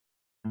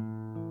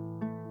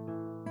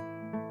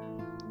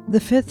The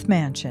Fifth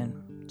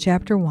Mansion,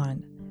 Chapter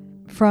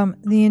 1, from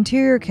The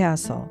Interior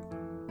Castle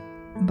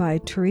by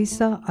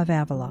Teresa of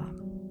Avila.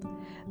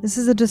 This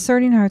is a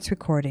Discerning Hearts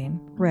recording,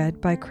 read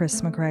by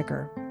Chris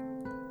McGregor.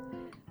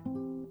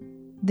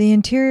 The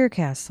Interior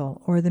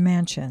Castle, or the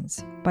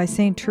Mansions, by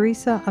St.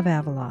 Teresa of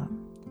Avila,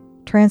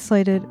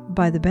 translated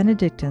by the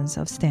Benedictines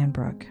of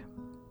Stanbrook.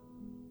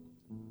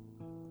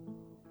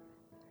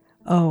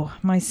 Oh,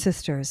 my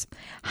sisters,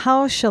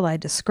 how shall I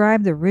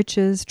describe the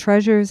riches,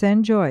 treasures,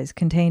 and joys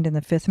contained in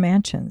the Fifth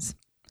Mansions?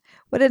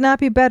 Would it not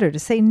be better to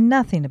say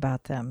nothing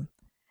about them?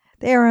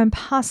 They are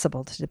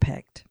impossible to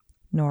depict,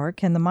 nor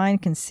can the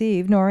mind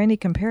conceive, nor any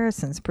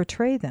comparisons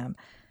portray them,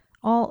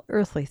 all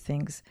earthly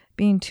things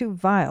being too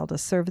vile to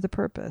serve the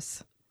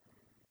purpose.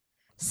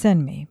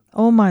 Send me,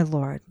 O my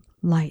Lord,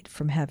 light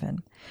from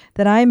heaven,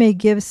 that I may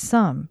give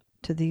some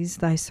to these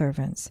thy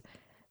servants,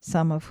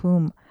 some of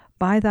whom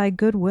by thy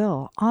good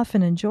will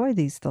often enjoy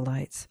these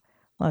delights,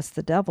 lest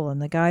the devil in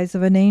the guise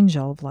of an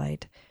angel of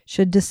light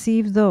should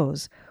deceive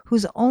those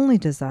whose only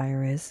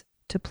desire is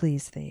to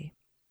please thee.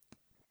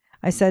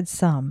 I said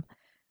some,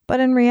 but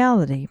in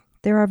reality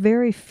there are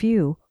very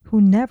few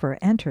who never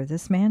enter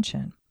this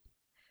mansion.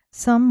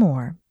 Some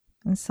more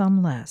and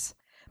some less,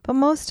 but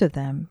most of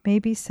them may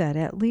be said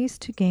at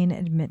least to gain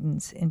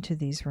admittance into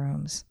these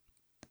rooms.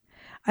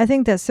 I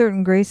think that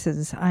certain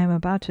graces I am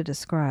about to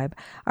describe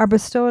are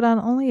bestowed on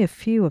only a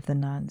few of the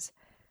nuns,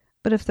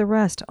 but if the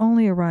rest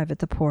only arrive at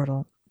the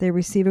portal, they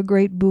receive a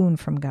great boon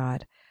from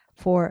God,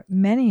 for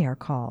many are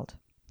called,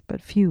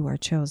 but few are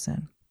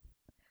chosen.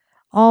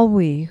 All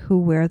we who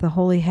wear the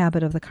holy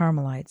habit of the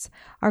Carmelites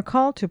are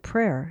called to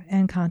prayer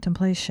and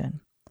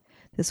contemplation.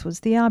 This was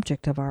the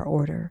object of our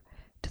order.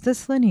 To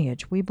this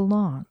lineage we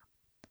belong.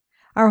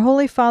 Our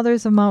holy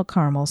fathers of Mount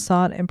Carmel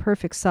sought in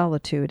perfect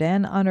solitude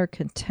and utter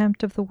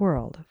contempt of the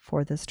world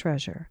for this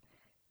treasure,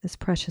 this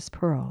precious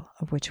pearl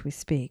of which we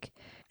speak,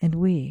 and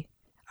we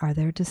are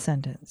their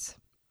descendants.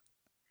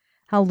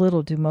 How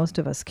little do most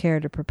of us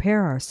care to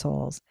prepare our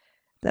souls,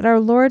 that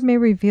our Lord may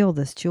reveal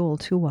this jewel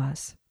to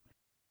us.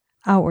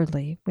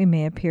 Outwardly, we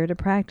may appear to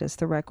practice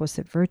the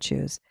requisite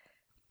virtues,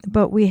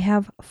 but we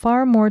have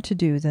far more to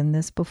do than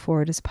this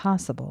before it is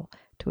possible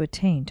to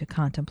attain to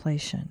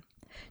contemplation,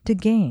 to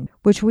gain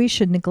which we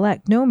should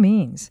neglect no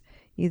means,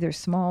 either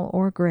small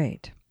or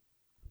great.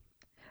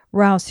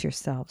 Rouse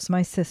yourselves,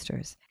 my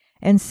sisters,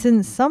 and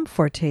since some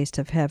foretaste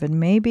of heaven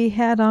may be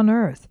had on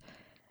earth,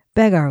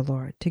 beg our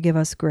Lord to give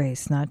us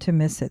grace not to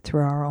miss it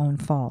through our own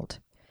fault.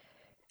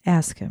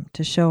 Ask him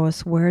to show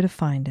us where to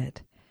find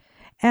it.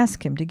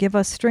 Ask him to give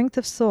us strength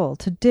of soul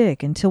to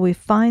dig until we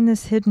find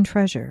this hidden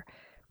treasure,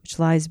 which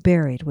lies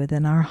buried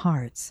within our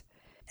hearts,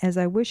 as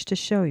I wish to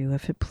show you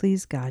if it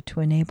please God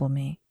to enable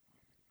me.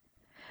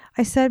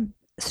 I said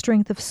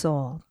strength of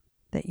soul,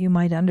 that you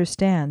might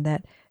understand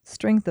that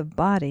strength of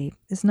body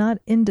is not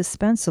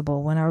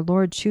indispensable when our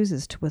Lord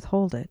chooses to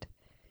withhold it.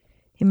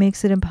 He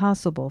makes it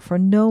impossible for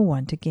no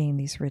one to gain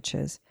these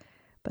riches,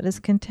 but is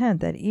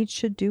content that each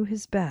should do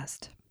his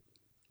best.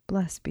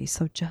 Blessed be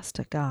so just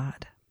a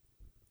God.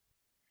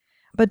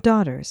 But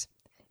daughters,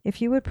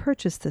 if you would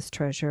purchase this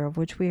treasure of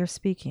which we are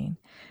speaking,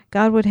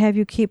 God would have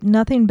you keep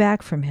nothing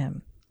back from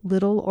him,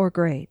 little or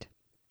great.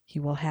 He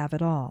will have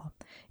it all.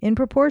 In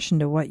proportion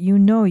to what you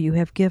know you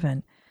have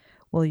given,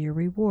 will your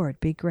reward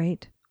be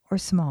great or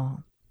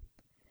small.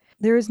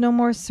 There is no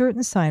more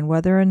certain sign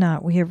whether or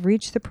not we have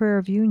reached the prayer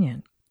of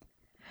union.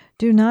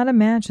 Do not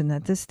imagine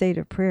that this state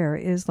of prayer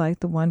is like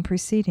the one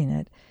preceding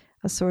it,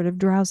 a sort of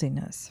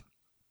drowsiness.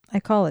 I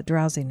call it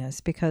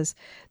drowsiness because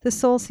the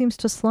soul seems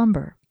to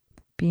slumber,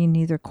 being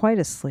neither quite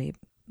asleep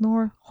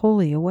nor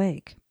wholly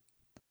awake.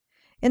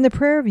 In the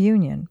prayer of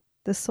union,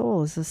 the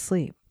soul is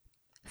asleep,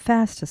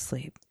 fast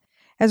asleep,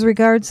 as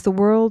regards the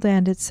world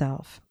and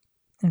itself.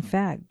 In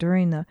fact,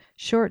 during the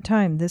short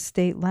time this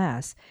state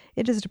lasts,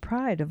 it is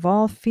deprived of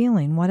all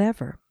feeling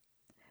whatever,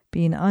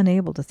 being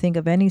unable to think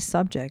of any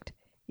subject,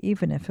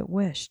 even if it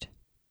wished.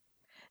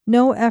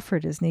 No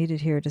effort is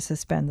needed here to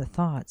suspend the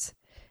thoughts.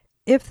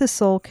 If the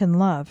soul can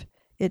love,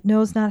 it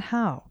knows not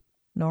how,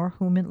 nor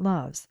whom it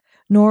loves,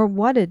 nor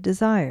what it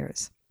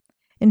desires.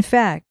 In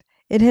fact,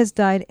 it has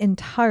died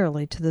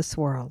entirely to this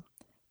world,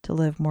 to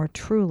live more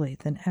truly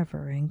than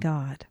ever in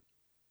God.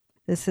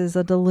 This is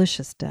a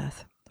delicious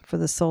death, for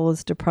the soul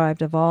is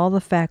deprived of all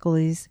the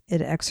faculties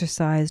it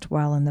exercised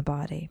while in the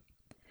body.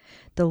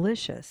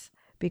 Delicious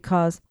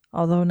because,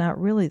 although not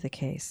really the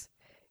case,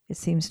 it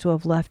seems to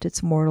have left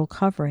its mortal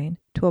covering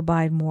to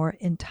abide more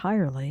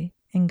entirely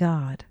in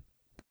God.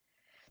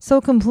 So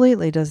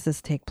completely does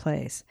this take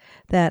place,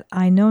 that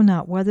I know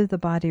not whether the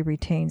body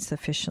retains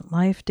sufficient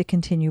life to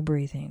continue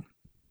breathing.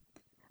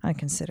 On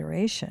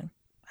consideration,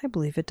 I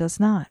believe it does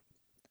not.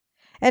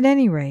 At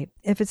any rate,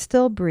 if it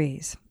still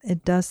breathes,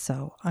 it does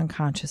so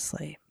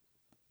unconsciously.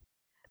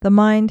 The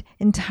mind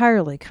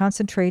entirely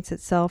concentrates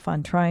itself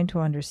on trying to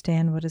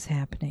understand what is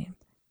happening,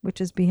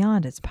 which is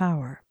beyond its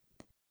power.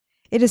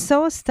 It is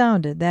so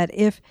astounded that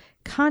if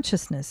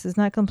consciousness is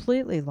not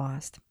completely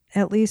lost,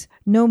 at least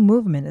no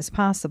movement is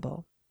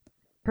possible.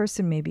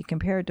 person may be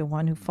compared to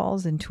one who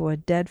falls into a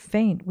dead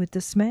faint with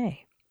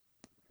dismay.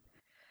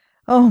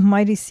 Oh,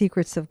 mighty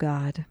secrets of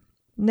God!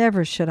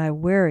 Never should I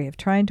weary of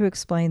trying to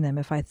explain them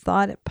if I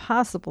thought it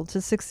possible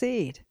to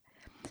succeed.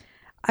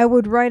 I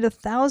would write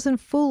 1,000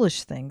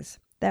 foolish things,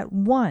 that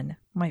one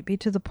might be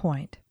to the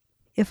point,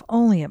 if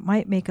only it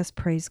might make us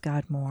praise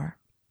God more.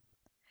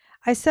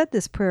 I said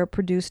this prayer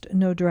produced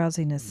no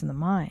drowsiness in the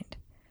mind.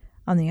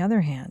 On the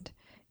other hand,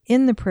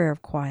 in the prayer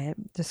of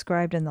quiet,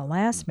 described in the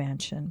last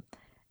mansion,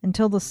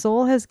 until the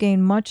soul has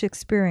gained much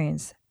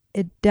experience,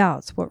 it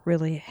doubts what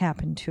really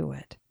happened to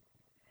it.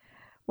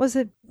 Was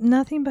it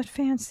nothing but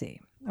fancy,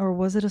 or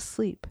was it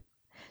asleep?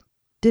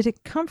 Did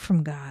it come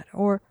from God,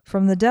 or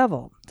from the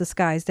devil,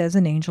 disguised as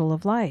an angel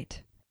of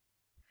light?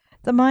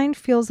 The mind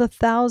feels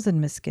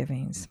 1,000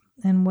 misgivings,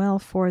 and well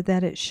for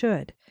that it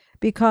should,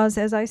 because,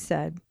 as I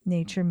said,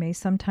 nature may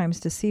sometimes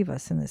deceive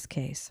us in this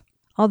case.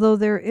 Although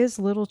there is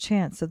little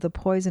chance of the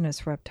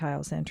poisonous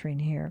reptiles entering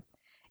here,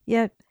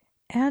 yet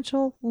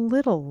agile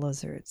little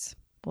lizards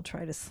will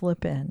try to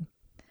slip in,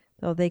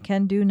 though they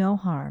can do no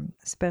harm,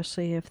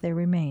 especially if they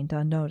remained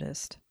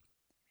unnoticed.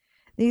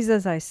 These,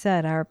 as I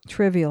said, are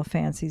trivial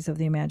fancies of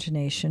the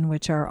imagination,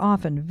 which are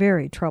often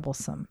very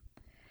troublesome.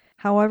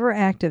 However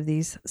active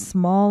these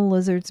small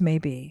lizards may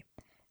be,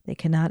 they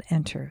cannot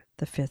enter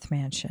the fifth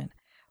mansion,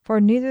 for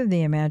neither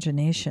the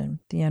imagination,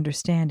 the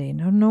understanding,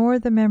 nor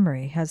the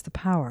memory has the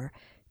power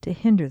to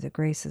hinder the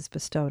graces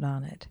bestowed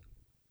on it.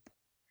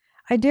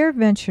 I dare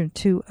venture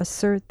to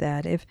assert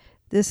that if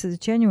this is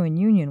genuine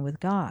union with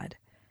God,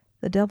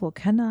 the devil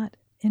cannot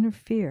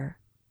interfere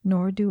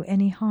nor do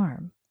any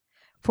harm,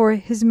 for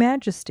his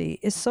majesty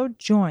is so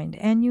joined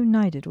and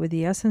united with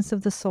the essence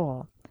of the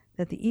soul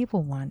that the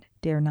evil one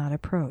dare not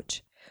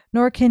approach,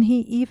 nor can he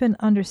even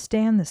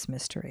understand this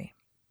mystery.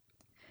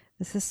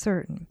 This is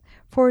certain,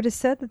 for it is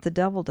said that the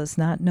devil does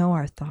not know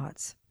our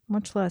thoughts,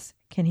 much less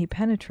can he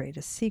penetrate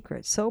a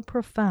secret so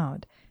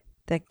profound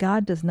that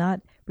God does not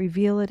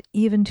reveal it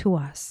even to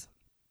us.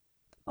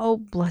 O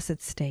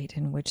blessed state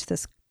in which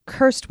this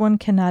cursed one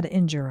cannot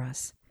injure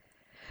us!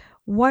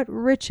 What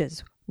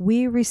riches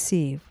we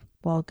receive,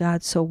 while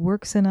God so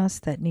works in us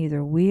that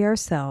neither we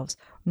ourselves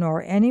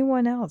nor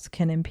anyone else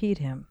can impede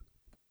him.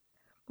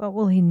 What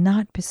will he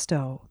not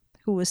bestow,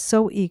 who is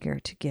so eager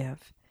to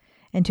give,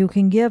 and who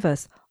can give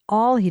us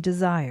all he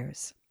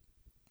desires?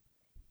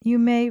 You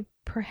may,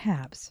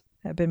 perhaps,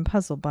 have been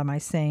puzzled by my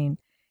saying,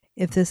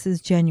 if this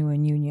is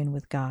genuine union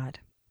with God,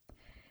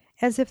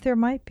 as if there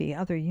might be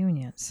other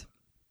unions.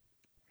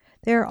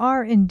 There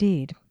are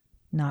indeed,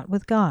 not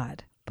with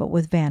God, but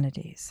with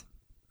vanities,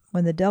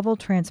 when the devil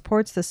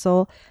transports the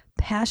soul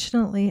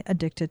passionately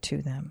addicted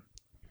to them.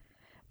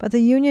 But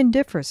the union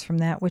differs from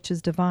that which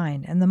is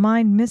divine, and the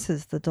mind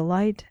misses the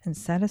delight and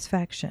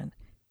satisfaction,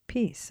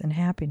 peace and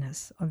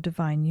happiness of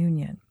divine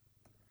union.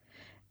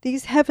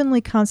 These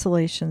heavenly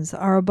consolations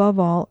are above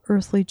all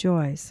earthly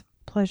joys,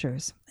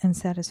 pleasures, and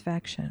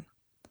satisfaction.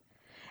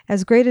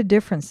 As great a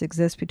difference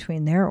exists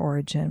between their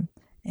origin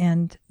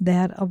and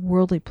that of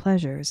worldly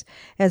pleasures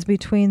as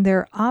between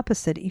their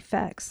opposite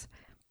effects,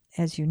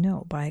 as you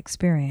know by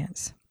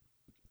experience.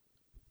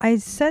 I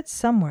said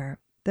somewhere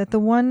that the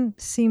one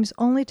seems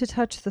only to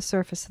touch the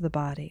surface of the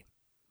body,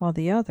 while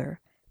the other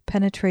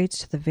penetrates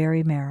to the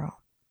very marrow.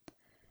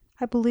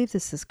 I believe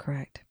this is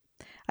correct.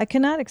 I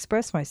cannot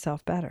express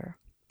myself better.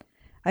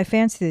 I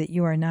fancy that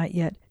you are not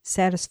yet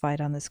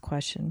satisfied on this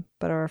question,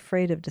 but are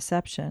afraid of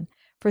deception,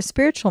 for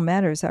spiritual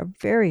matters are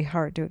very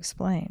hard to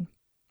explain.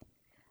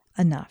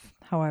 Enough,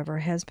 however,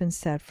 has been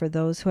said for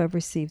those who have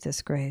received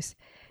this grace,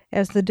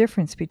 as the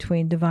difference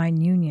between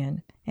divine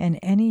union and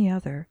any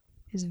other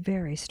is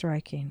very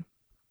striking.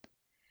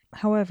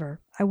 However,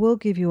 I will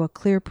give you a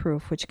clear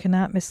proof which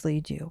cannot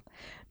mislead you,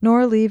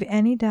 nor leave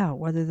any doubt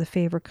whether the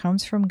favor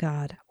comes from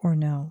God or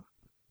no.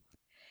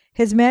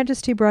 His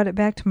Majesty brought it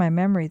back to my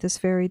memory this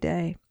very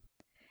day.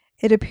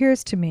 It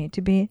appears to me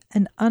to be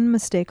an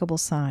unmistakable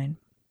sign.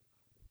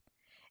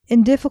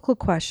 In difficult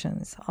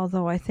questions,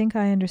 although I think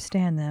I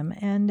understand them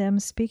and am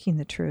speaking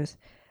the truth,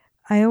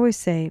 I always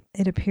say,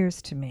 it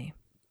appears to me.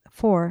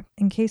 For,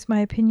 in case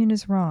my opinion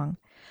is wrong,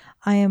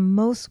 I am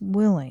most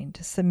willing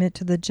to submit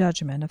to the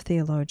judgment of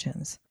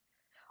theologians.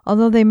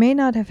 Although they may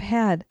not have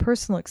had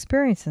personal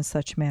experience in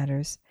such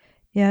matters,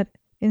 yet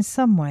in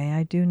some way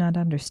I do not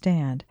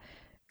understand.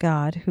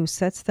 God, who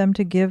sets them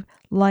to give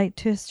light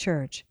to his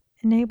church,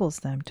 enables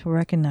them to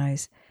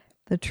recognize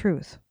the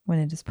truth when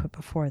it is put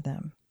before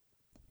them.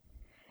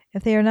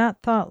 If they are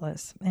not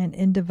thoughtless and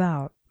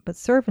indevout, but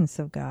servants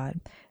of God,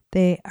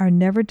 they are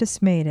never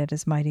dismayed at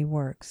his mighty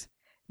works,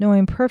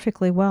 knowing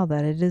perfectly well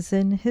that it is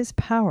in his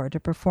power to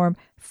perform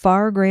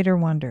far greater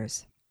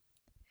wonders.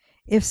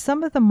 If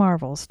some of the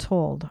marvels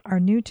told are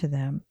new to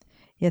them,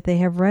 yet they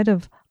have read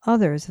of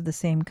others of the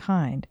same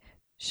kind,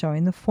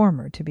 showing the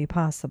former to be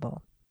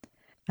possible.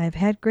 I have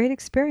had great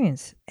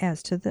experience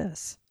as to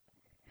this,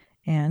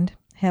 and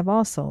have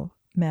also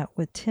met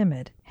with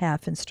timid,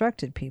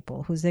 half-instructed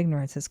people whose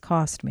ignorance has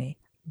cost me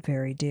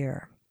very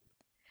dear.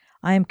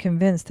 I am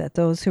convinced that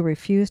those who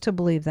refuse to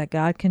believe that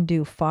God can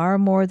do far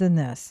more than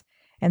this,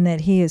 and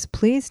that he is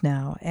pleased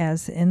now,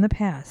 as in the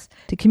past,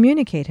 to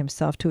communicate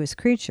himself to his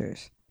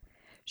creatures,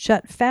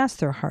 shut fast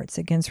their hearts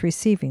against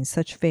receiving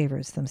such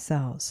favors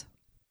themselves.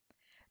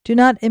 Do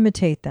not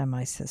imitate them,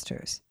 my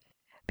sisters.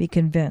 Be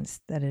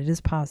convinced that it is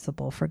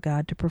possible for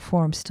God to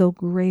perform still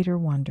greater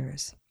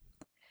wonders.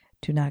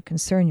 Do not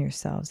concern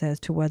yourselves as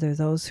to whether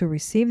those who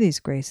receive these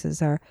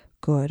graces are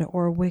good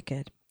or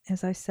wicked.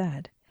 As I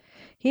said,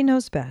 He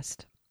knows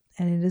best,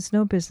 and it is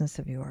no business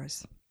of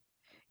yours.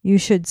 You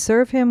should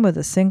serve Him with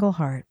a single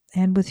heart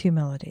and with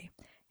humility,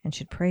 and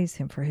should praise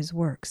Him for His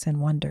works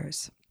and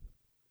wonders.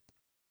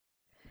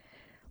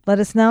 Let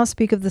us now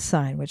speak of the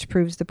sign which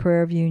proves the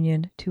prayer of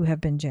union to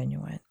have been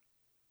genuine.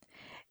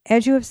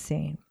 As you have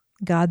seen,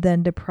 God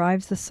then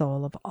deprives the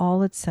soul of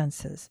all its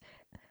senses,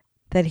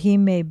 that He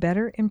may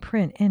better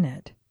imprint in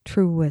it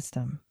true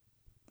wisdom.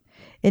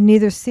 It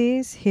neither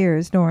sees,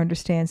 hears, nor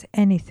understands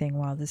anything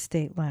while this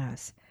state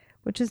lasts,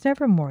 which is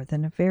never more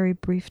than a very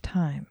brief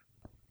time.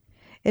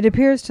 It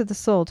appears to the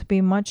soul to be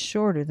much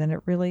shorter than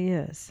it really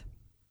is.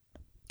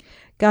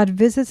 God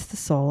visits the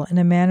soul in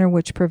a manner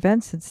which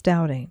prevents its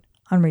doubting,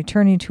 on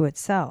returning to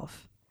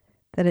itself,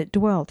 that it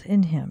dwelt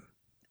in Him,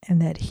 and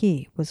that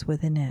He was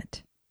within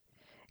it.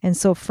 And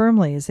so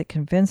firmly is it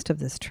convinced of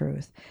this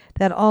truth,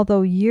 that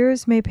although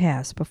years may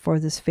pass before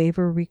this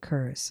favor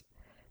recurs,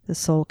 the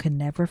soul can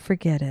never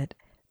forget it,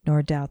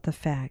 nor doubt the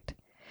fact,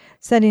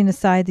 setting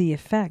aside the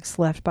effects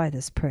left by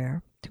this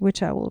prayer, to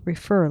which I will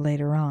refer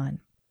later on.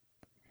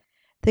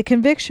 The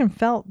conviction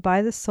felt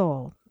by the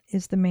soul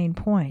is the main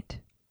point.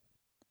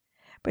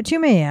 But you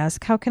may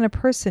ask, how can a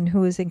person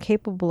who is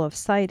incapable of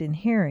sight and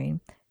hearing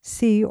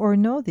see or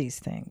know these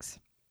things?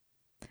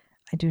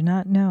 I do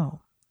not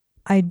know.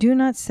 I do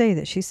not say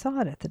that she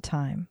saw it at the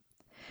time,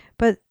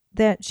 but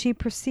that she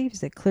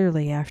perceives it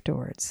clearly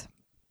afterwards,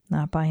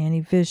 not by any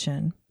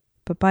vision,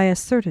 but by a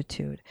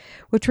certitude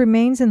which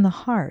remains in the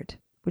heart,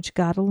 which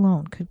God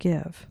alone could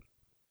give.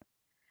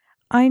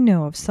 I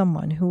know of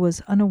someone who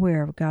was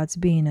unaware of God's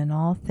being in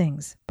all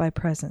things by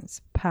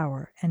presence,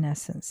 power, and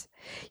essence,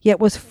 yet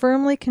was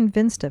firmly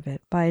convinced of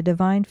it by a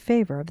divine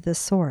favor of this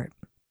sort.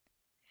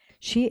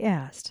 She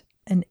asked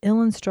an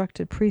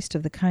ill-instructed priest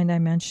of the kind I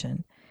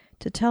mention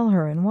to tell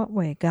her in what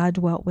way God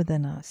dwelt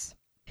within us.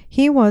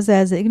 He was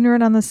as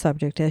ignorant on the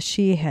subject as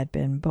she had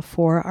been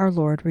before our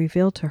Lord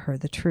revealed to her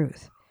the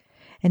truth,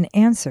 and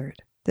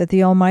answered that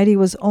the Almighty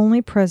was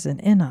only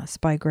present in us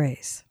by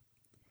grace.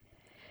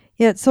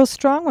 Yet so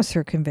strong was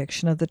her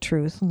conviction of the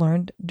truth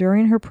learned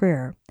during her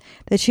prayer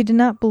that she did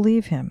not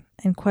believe him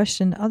and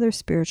questioned other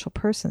spiritual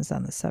persons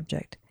on the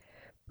subject,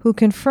 who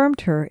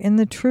confirmed her in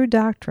the true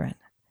doctrine,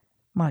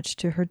 much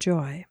to her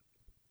joy.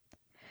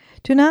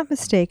 Do not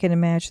mistake and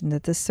imagine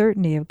that the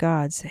certainty of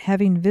God's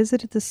having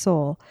visited the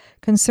soul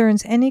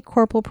concerns any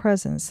corporal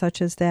presence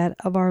such as that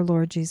of our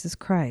Lord Jesus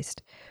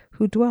Christ,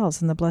 who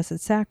dwells in the Blessed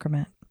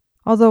Sacrament.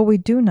 Although we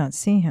do not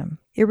see Him,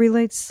 it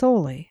relates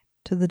solely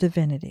to the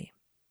divinity.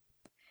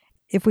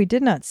 If we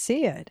did not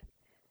see it,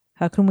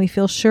 how can we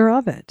feel sure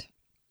of it?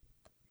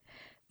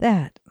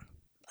 That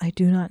I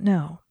do not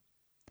know.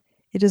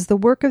 It is the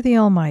work of the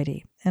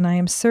Almighty, and I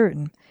am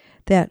certain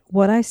that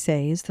what I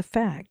say is the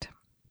fact.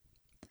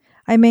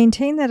 I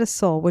maintain that a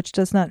soul which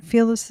does not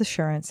feel this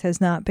assurance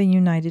has not been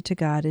united to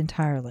God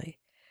entirely,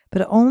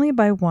 but only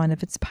by one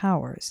of its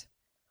powers,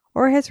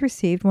 or has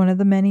received one of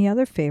the many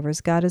other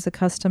favors God is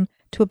accustomed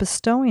to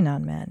bestowing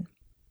on men.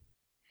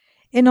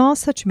 In all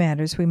such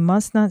matters we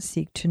must not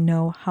seek to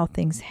know how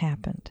things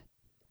happened.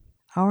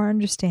 Our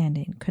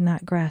understanding could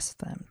not grasp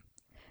them.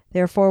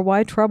 Therefore,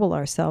 why trouble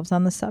ourselves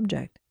on the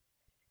subject?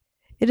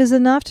 It is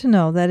enough to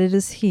know that it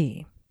is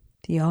He,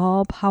 the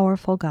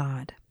all-powerful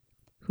God,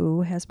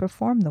 who has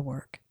performed the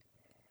work.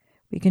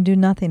 We can do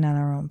nothing on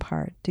our own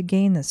part to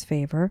gain this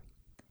favor.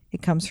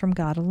 It comes from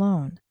God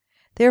alone.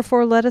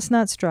 Therefore, let us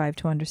not strive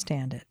to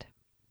understand it.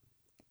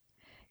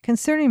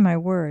 Concerning my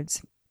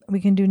words,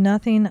 we can do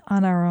nothing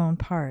on our own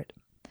part.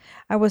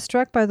 I was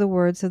struck by the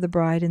words of the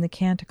bride in the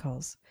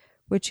Canticles,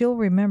 which you'll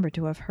remember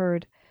to have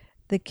heard,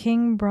 "The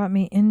king brought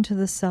me into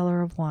the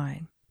cellar of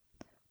wine,"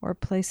 or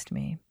placed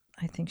me,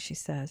 I think she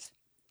says.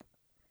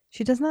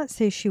 She does not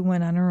say she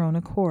went on her own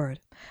accord,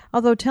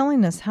 although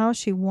telling us how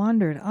she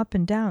wandered up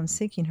and down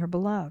seeking her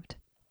beloved.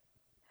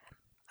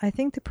 I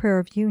think the prayer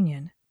of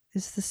union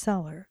is the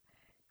cellar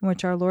in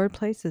which our Lord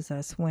places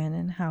us when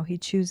and how He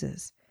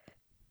chooses,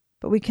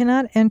 but we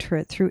cannot enter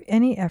it through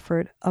any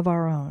effort of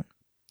our own.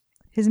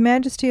 His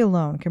Majesty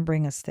alone can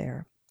bring us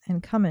there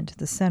and come into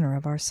the center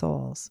of our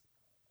souls.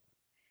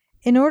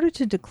 In order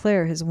to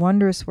declare His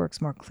wondrous works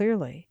more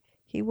clearly,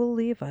 He will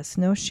leave us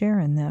no share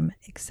in them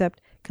except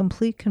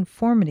complete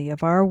conformity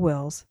of our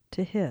wills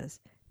to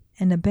His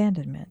and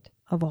abandonment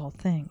of all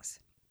things.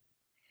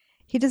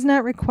 He does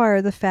not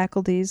require the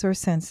faculties or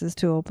senses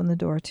to open the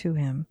door to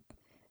Him.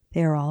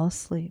 They are all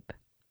asleep.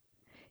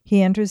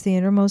 He enters the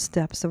innermost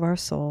depths of our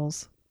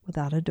souls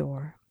without a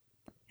door,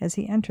 as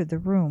He entered the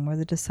room where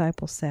the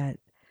disciples sat,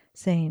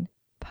 saying,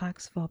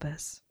 "Pax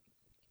vobis,"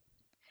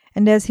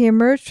 and as He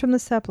emerged from the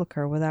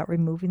sepulchre without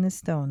removing the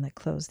stone that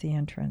closed the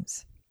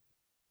entrance.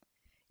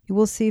 You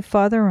will see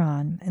farther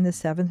on, in the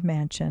seventh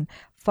mansion,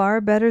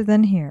 far better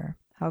than here,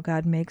 how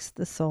God makes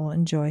the soul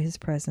enjoy his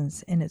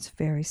presence in its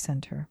very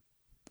center.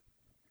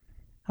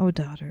 O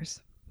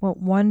daughters, what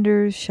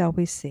wonders shall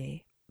we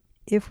see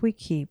if we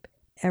keep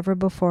ever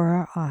before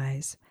our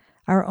eyes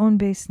our own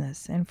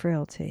baseness and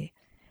frailty,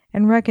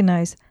 and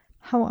recognize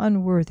how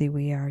unworthy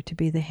we are to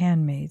be the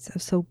handmaids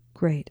of so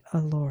great a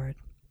Lord,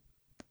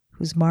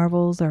 whose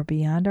marvels are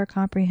beyond our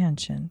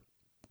comprehension.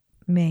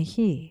 May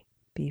he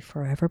be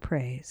forever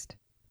praised.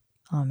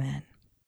 Amen.